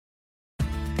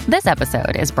This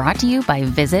episode is brought to you by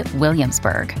Visit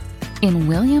Williamsburg. In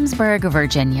Williamsburg,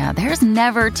 Virginia, there's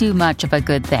never too much of a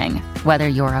good thing. Whether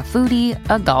you're a foodie,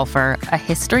 a golfer, a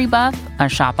history buff, a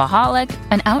shopaholic,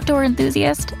 an outdoor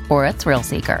enthusiast, or a thrill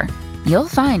seeker, you'll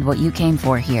find what you came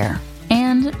for here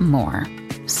and more.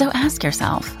 So ask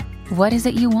yourself, what is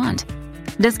it you want?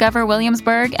 Discover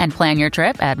Williamsburg and plan your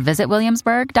trip at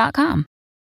visitwilliamsburg.com.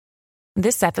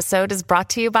 This episode is brought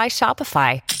to you by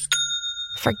Shopify.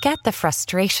 Forget the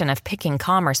frustration of picking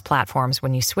commerce platforms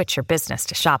when you switch your business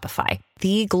to Shopify,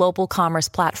 the global commerce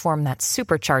platform that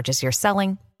supercharges your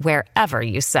selling wherever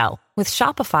you sell. With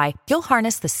Shopify, you'll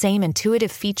harness the same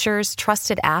intuitive features,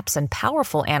 trusted apps, and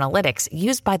powerful analytics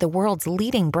used by the world's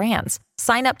leading brands.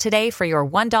 Sign up today for your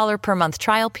 $1 per month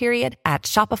trial period at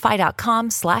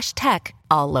shopify.com/tech,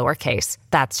 all lowercase.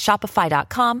 That's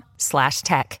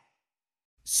shopify.com/tech.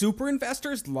 Super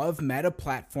investors love Meta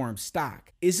Platform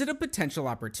stock. Is it a potential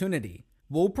opportunity?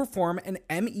 We'll perform an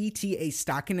META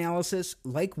stock analysis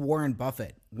like Warren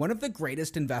Buffett, one of the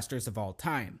greatest investors of all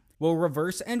time. We'll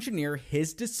reverse engineer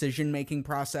his decision-making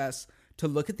process to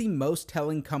look at the most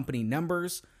telling company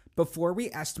numbers before we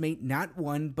estimate not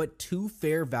one but two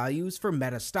fair values for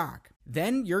Meta stock.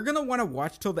 Then you're going to want to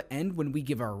watch till the end when we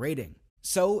give our rating.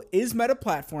 So, is Meta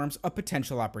Platforms a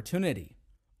potential opportunity?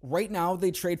 Right now,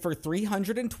 they trade for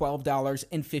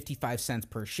 $312.55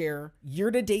 per share.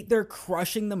 Year to date, they're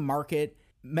crushing the market.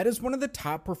 Meta's one of the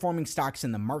top performing stocks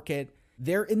in the market.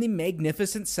 They're in the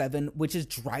Magnificent Seven, which is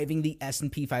driving the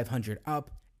S&P 500 up.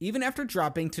 Even after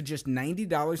dropping to just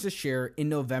 $90 a share in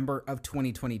November of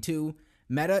 2022,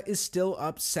 Meta is still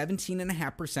up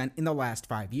 17.5% in the last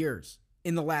 5 years.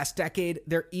 In the last decade,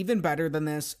 they're even better than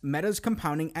this. Meta's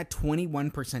compounding at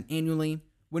 21% annually.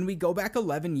 When we go back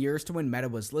 11 years to when Meta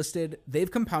was listed,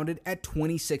 they've compounded at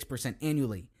 26%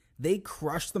 annually. They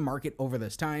crushed the market over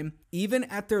this time. Even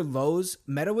at their lows,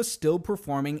 Meta was still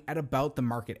performing at about the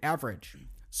market average.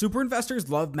 Super investors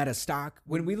love Meta stock.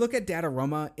 When we look at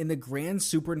Dataroma in the grand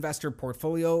super investor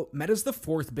portfolio, Meta's the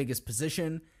fourth biggest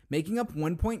position, making up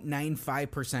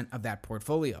 1.95% of that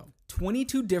portfolio.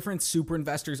 22 different super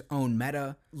investors own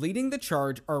Meta. Leading the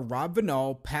charge are Rob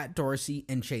Vinall, Pat Dorsey,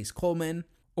 and Chase Coleman.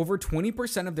 Over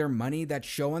 20% of their money that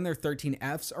show on their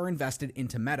 13Fs are invested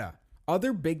into Meta.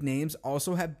 Other big names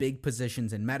also have big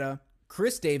positions in Meta.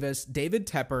 Chris Davis, David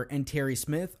Tepper, and Terry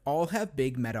Smith all have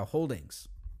big Meta holdings.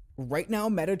 Right now,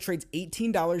 Meta trades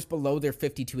 $18 below their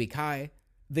 52-week high.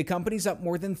 The company's up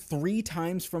more than 3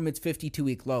 times from its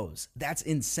 52-week lows. That's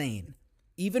insane.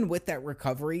 Even with that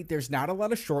recovery, there's not a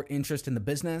lot of short interest in the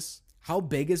business. How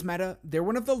big is Meta? They're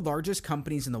one of the largest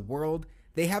companies in the world.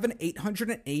 They have an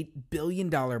 $808 billion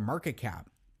market cap.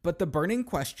 But the burning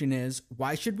question is,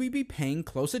 why should we be paying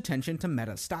close attention to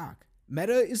Meta stock?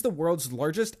 Meta is the world's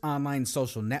largest online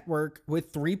social network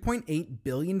with 3.8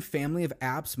 billion family of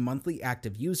apps monthly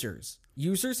active users.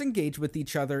 Users engage with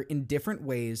each other in different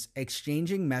ways,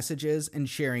 exchanging messages and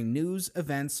sharing news,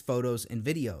 events, photos, and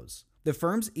videos. The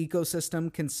firm's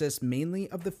ecosystem consists mainly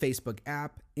of the Facebook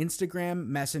app, Instagram,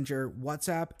 Messenger,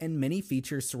 WhatsApp, and many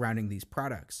features surrounding these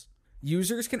products.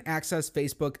 Users can access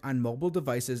Facebook on mobile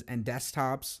devices and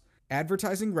desktops.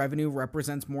 Advertising revenue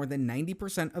represents more than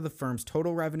 90% of the firm's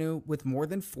total revenue, with more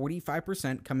than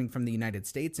 45% coming from the United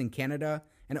States and Canada,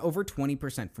 and over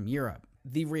 20% from Europe.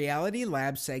 The Reality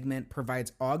Labs segment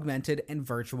provides augmented and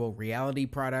virtual reality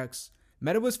products.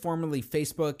 Meta was formerly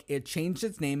Facebook. It changed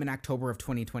its name in October of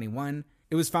 2021.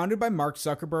 It was founded by Mark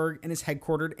Zuckerberg and is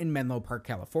headquartered in Menlo Park,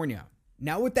 California.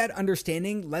 Now with that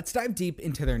understanding, let's dive deep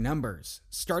into their numbers.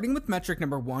 Starting with metric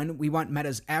number 1, we want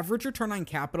Meta's average return on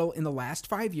capital in the last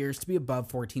 5 years to be above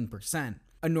 14%.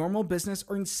 A normal business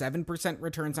earns 7%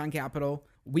 returns on capital.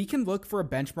 We can look for a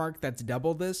benchmark that's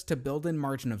double this to build in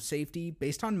margin of safety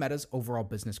based on Meta's overall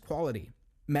business quality.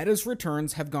 Meta's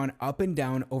returns have gone up and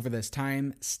down over this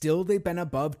time. Still, they've been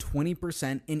above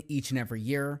 20% in each and every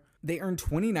year. They earned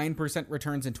 29%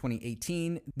 returns in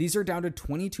 2018. These are down to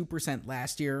 22%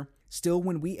 last year. Still,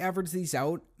 when we average these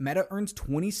out, Meta earns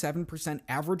 27%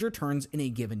 average returns in a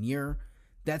given year.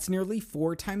 That's nearly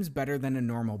 4 times better than a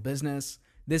normal business.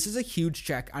 This is a huge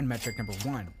check on metric number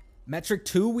 1. Metric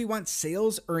 2, we want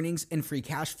sales, earnings, and free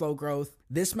cash flow growth.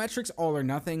 This metric's all or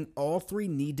nothing. All 3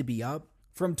 need to be up.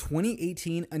 From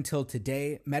 2018 until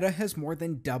today, Meta has more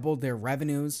than doubled their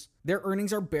revenues. Their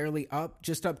earnings are barely up,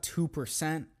 just up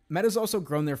 2%. Meta's also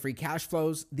grown their free cash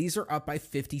flows. These are up by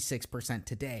 56%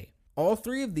 today. All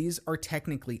 3 of these are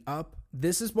technically up.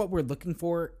 This is what we're looking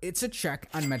for. It's a check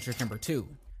on metric number 2.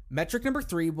 Metric number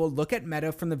 3, we'll look at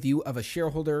Meta from the view of a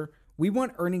shareholder. We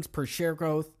want earnings per share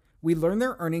growth. We learned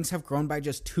their earnings have grown by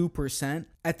just 2%.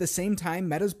 At the same time,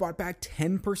 Meta's bought back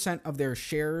 10% of their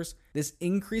shares. This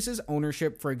increases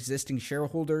ownership for existing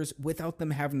shareholders without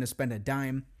them having to spend a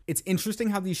dime. It's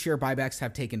interesting how these share buybacks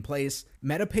have taken place.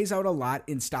 Meta pays out a lot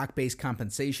in stock-based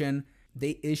compensation.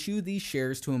 They issue these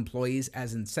shares to employees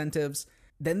as incentives.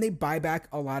 Then they buy back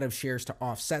a lot of shares to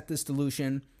offset this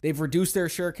dilution. They've reduced their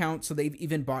share count, so they've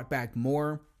even bought back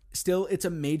more. Still, it's a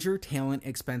major talent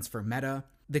expense for Meta.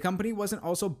 The company wasn't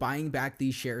also buying back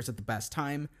these shares at the best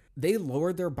time. They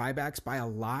lowered their buybacks by a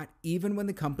lot, even when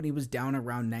the company was down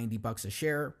around $90 a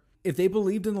share. If they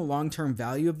believed in the long-term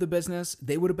value of the business,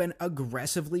 they would have been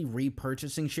aggressively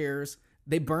repurchasing shares.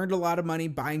 They burned a lot of money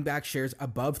buying back shares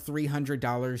above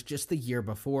 $300 just the year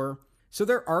before. So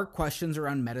there are questions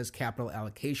around Meta's capital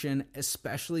allocation,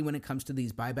 especially when it comes to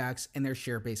these buybacks and their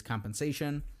share-based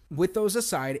compensation. With those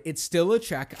aside, it's still a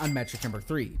check on metric number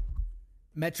 3.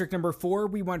 Metric number 4,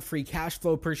 we want free cash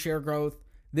flow per share growth.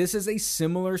 This is a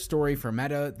similar story for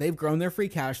Meta. They've grown their free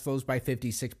cash flows by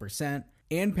 56%,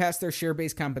 and past their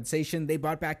share-based compensation, they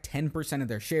bought back 10% of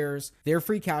their shares. Their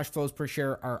free cash flows per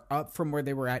share are up from where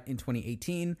they were at in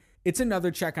 2018. It's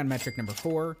another check on metric number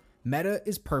 4. Meta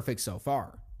is perfect so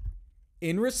far.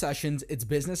 In recessions, it's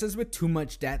businesses with too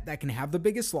much debt that can have the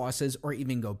biggest losses or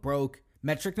even go broke.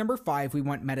 Metric number 5, we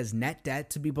want Meta's net debt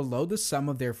to be below the sum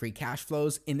of their free cash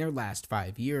flows in their last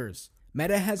 5 years.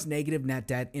 Meta has negative net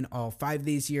debt in all 5 of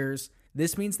these years.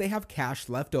 This means they have cash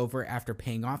left over after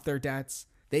paying off their debts.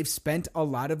 They've spent a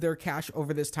lot of their cash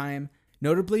over this time,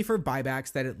 notably for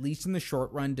buybacks that at least in the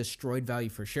short run destroyed value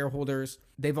for shareholders.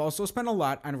 They've also spent a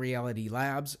lot on Reality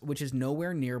Labs, which is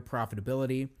nowhere near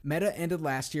profitability. Meta ended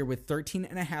last year with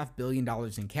 $13.5 billion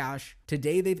in cash.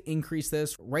 Today they've increased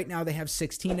this. Right now they have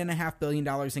 $16.5 billion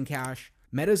in cash.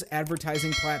 Meta's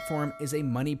advertising platform is a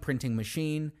money printing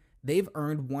machine. They've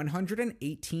earned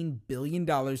 $118 billion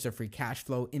of free cash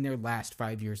flow in their last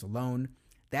 5 years alone.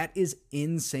 That is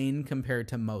insane compared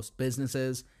to most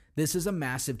businesses. This is a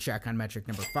massive check on metric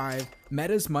number 5.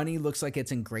 Meta's money looks like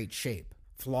it's in great shape.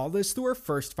 Flawless through our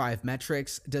first 5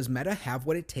 metrics, does Meta have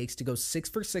what it takes to go 6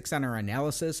 for 6 on our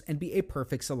analysis and be a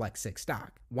perfect Select 6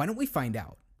 stock? Why don't we find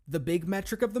out? The big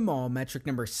metric of them all, metric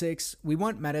number 6, we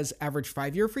want Meta's average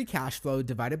 5-year free cash flow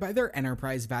divided by their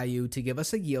enterprise value to give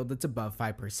us a yield that's above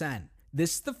 5%.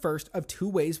 This is the first of 2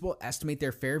 ways we'll estimate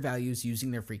their fair values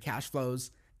using their free cash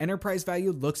flows. Enterprise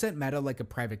value looks at Meta like a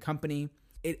private company.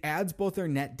 It adds both their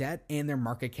net debt and their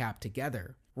market cap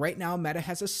together. Right now, Meta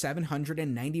has a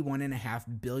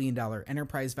 $791.5 billion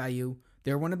enterprise value.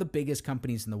 They're one of the biggest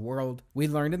companies in the world. We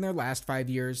learned in their last 5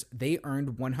 years, they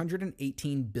earned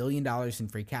 $118 billion in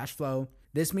free cash flow.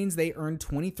 This means they earned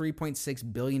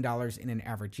 $23.6 billion in an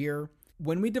average year.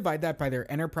 When we divide that by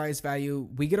their enterprise value,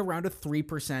 we get around a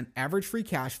 3% average free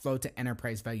cash flow to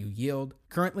enterprise value yield.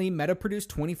 Currently, Meta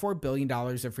produced $24 billion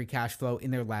of free cash flow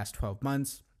in their last 12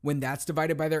 months. When that's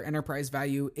divided by their enterprise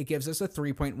value, it gives us a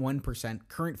 3.1%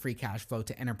 current free cash flow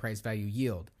to enterprise value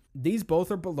yield. These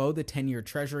both are below the 10-year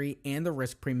treasury and the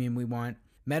risk premium we want.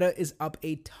 Meta is up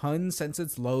a ton since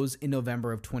its lows in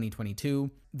November of 2022.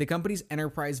 The company's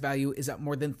enterprise value is up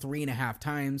more than 3.5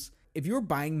 times. If you're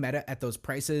buying Meta at those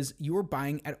prices, you are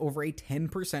buying at over a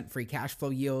 10% free cash flow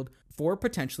yield for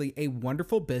potentially a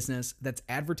wonderful business that's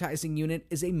advertising unit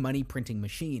is a money printing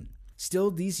machine.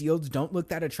 Still, these yields don't look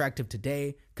that attractive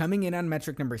today. Coming in on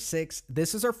metric number 6,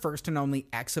 this is our first and only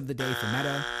X of the day for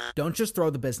Meta. Don't just throw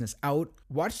the business out.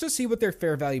 Watch to see what their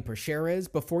fair value per share is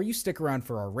before you stick around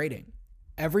for our rating.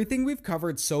 Everything we've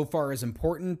covered so far is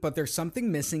important, but there's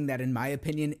something missing that, in my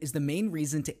opinion, is the main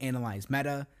reason to analyze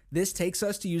Meta. This takes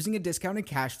us to using a discounted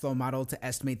cash flow model to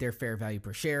estimate their fair value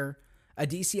per share. A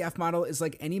DCF model is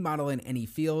like any model in any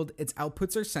field. Its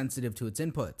outputs are sensitive to its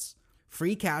inputs.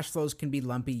 Free cash flows can be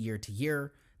lumpy year to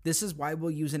year. This is why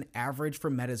we'll use an average for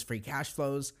Meta's free cash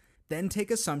flows, then take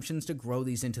assumptions to grow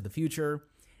these into the future.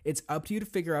 It's up to you to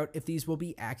figure out if these will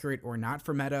be accurate or not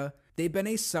for Meta. They've been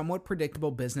a somewhat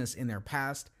predictable business in their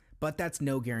past, but that's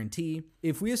no guarantee.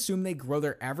 If we assume they grow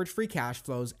their average free cash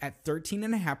flows at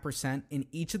 13.5% in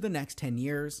each of the next 10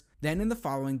 years, then in the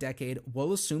following decade,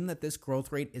 we'll assume that this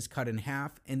growth rate is cut in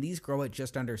half and these grow at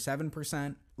just under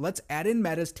 7%. Let's add in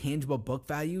Meta's tangible book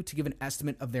value to give an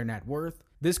estimate of their net worth.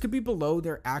 This could be below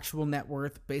their actual net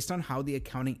worth based on how the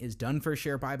accounting is done for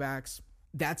share buybacks.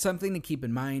 That's something to keep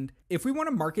in mind. If we want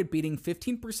a market-beating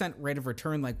 15% rate of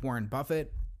return like Warren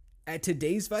Buffett, at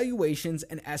today's valuations,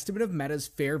 an estimate of Meta's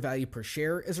fair value per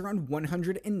share is around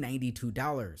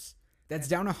 $192. That's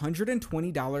down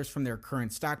 $120 from their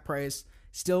current stock price.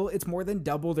 Still, it's more than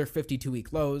double their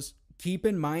 52-week lows. Keep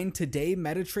in mind, today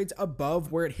Meta trades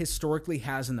above where it historically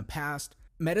has in the past.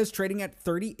 Meta's trading at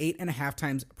 38.5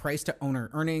 times price to owner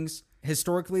earnings.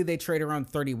 Historically, they trade around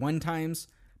 31 times,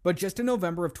 but just in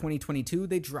November of 2022,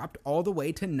 they dropped all the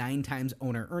way to 9 times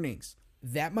owner earnings.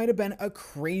 That might have been a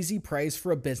crazy price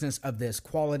for a business of this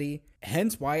quality,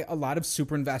 hence why a lot of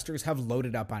super investors have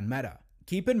loaded up on Meta.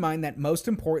 Keep in mind that most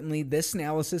importantly, this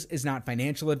analysis is not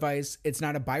financial advice. It's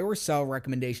not a buy or sell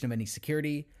recommendation of any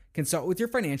security. Consult with your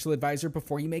financial advisor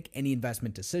before you make any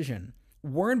investment decision.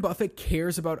 Warren Buffett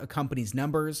cares about a company's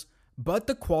numbers, but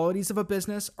the qualities of a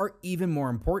business are even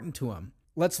more important to him.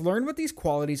 Let's learn what these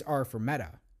qualities are for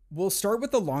Meta. We'll start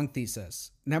with the long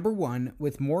thesis. Number 1,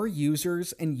 with more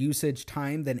users and usage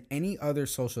time than any other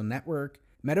social network,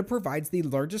 Meta provides the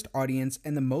largest audience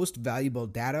and the most valuable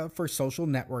data for social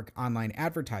network online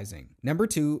advertising. Number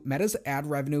 2, Meta's ad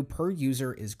revenue per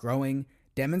user is growing,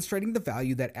 demonstrating the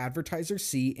value that advertisers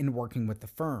see in working with the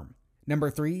firm. Number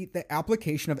 3, the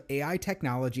application of AI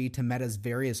technology to Meta's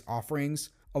various offerings,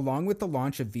 along with the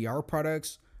launch of VR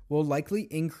products, will likely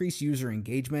increase user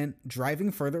engagement,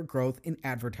 driving further growth in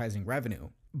advertising revenue.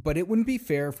 But it wouldn't be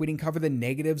fair if we didn't cover the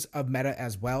negatives of Meta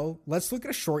as well. Let's look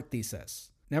at a short thesis.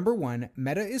 Number 1,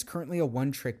 Meta is currently a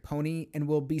one-trick pony and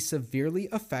will be severely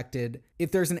affected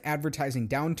if there's an advertising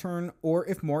downturn or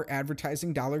if more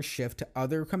advertising dollars shift to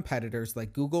other competitors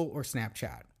like Google or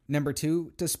Snapchat. Number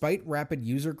 2, despite rapid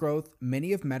user growth,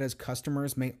 many of Meta's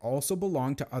customers may also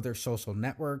belong to other social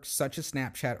networks such as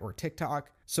Snapchat or TikTok,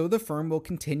 so the firm will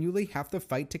continually have to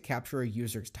fight to capture a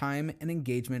user's time and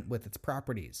engagement with its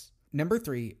properties. Number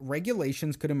 3,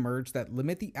 regulations could emerge that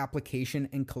limit the application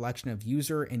and collection of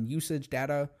user and usage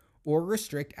data or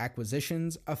restrict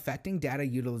acquisitions, affecting data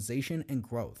utilization and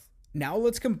growth. Now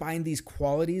let's combine these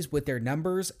qualities with their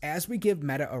numbers as we give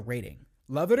Meta a rating.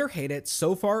 Love it or hate it,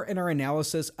 so far in our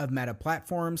analysis of Meta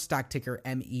Platforms, stock ticker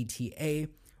META,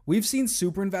 we've seen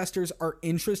super investors are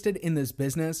interested in this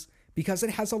business because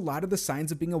it has a lot of the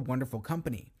signs of being a wonderful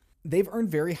company. They've earned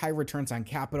very high returns on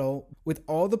capital. With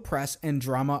all the press and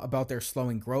drama about their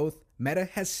slowing growth, Meta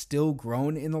has still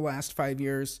grown in the last 5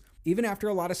 years. Even after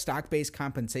a lot of stock-based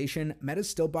compensation, Meta's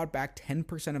still bought back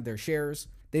 10% of their shares.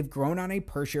 They've grown on a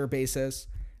per-share basis.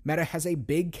 Meta has a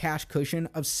big cash cushion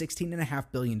of $16.5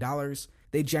 billion.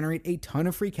 They generate a ton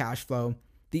of free cash flow.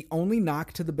 The only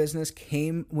knock to the business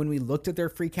came when we looked at their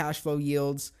free cash flow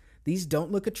yields. These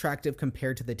don't look attractive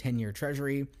compared to the 10-year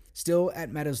treasury. Still,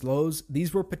 at Meta's lows,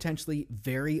 these were potentially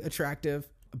very attractive,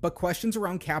 but questions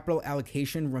around capital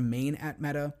allocation remain at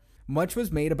Meta. Much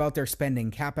was made about their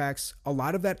spending CapEx. A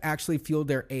lot of that actually fueled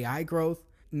their AI growth,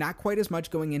 not quite as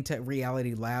much going into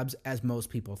Reality Labs as most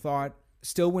people thought.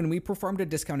 Still, when we performed a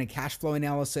discounted cash flow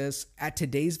analysis, at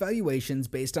today's valuations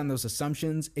based on those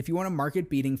assumptions, if you want a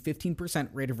market-beating 15%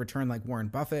 rate of return like Warren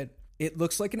Buffett, it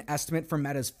looks like an estimate for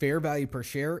Meta's fair value per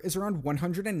share is around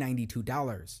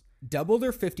 $192. Double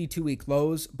their 52-week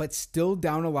lows, but still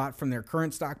down a lot from their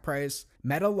current stock price.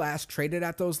 Meta last traded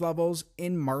at those levels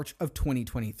in March of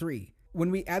 2023. When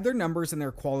we add their numbers and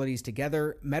their qualities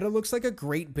together, Meta looks like a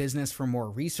great business for more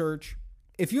research.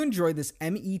 If you enjoyed this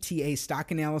META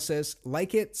stock analysis,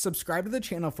 like it, subscribe to the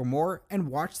channel for more, and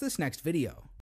watch this next video.